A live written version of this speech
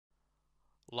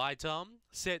Light on,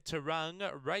 set to run,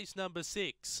 race number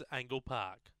 6,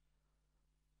 Angle-Park.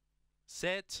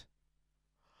 Set.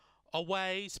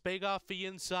 Away, speed off the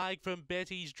inside from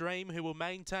Betty's Dream, who will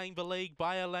maintain the lead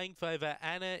by a length over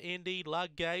Anna Indy,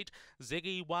 Ludgate,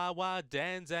 Ziggy Wawa,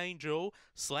 Dan's Angel,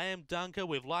 Slam Dunker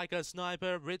with Like a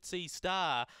Sniper, Ritzy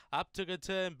Star. Up to the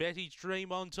turn, Betty's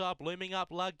Dream on top, looming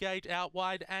up Ludgate, out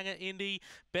wide Anna Indy,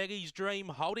 Betty's Dream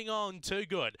holding on, too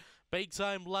good. Beats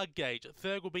home Ludgate,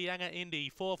 third will be Anna Indy,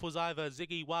 fourth was either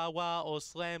Ziggy Wawa or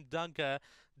Slam Dunker,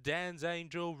 Dan's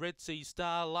Angel, Ritzy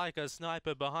Star, Like a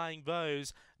Sniper behind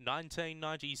those,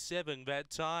 1997 that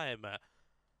time.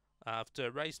 After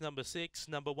race number 6,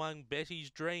 number 1 Betty's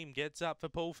Dream gets up for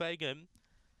Paul Fagan.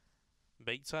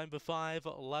 Beats home for 5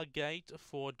 Ludgate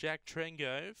for Jack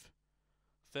Trengove.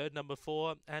 Third, number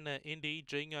 4 Anna Indy,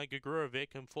 Gino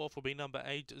Gagrurovic, and fourth will be number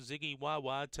 8 Ziggy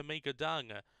Wawa, Tamika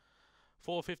Dung.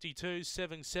 4:52,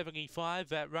 7:75,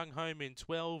 that rung home in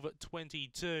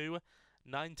 12:22,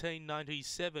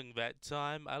 1997 that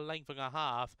time, a length and a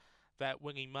half, that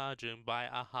winning margin by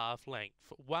a half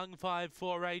length. 1, 5,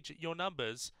 4, 8, your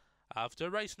numbers after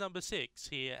race number 6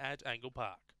 here at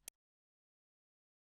Angle-Park.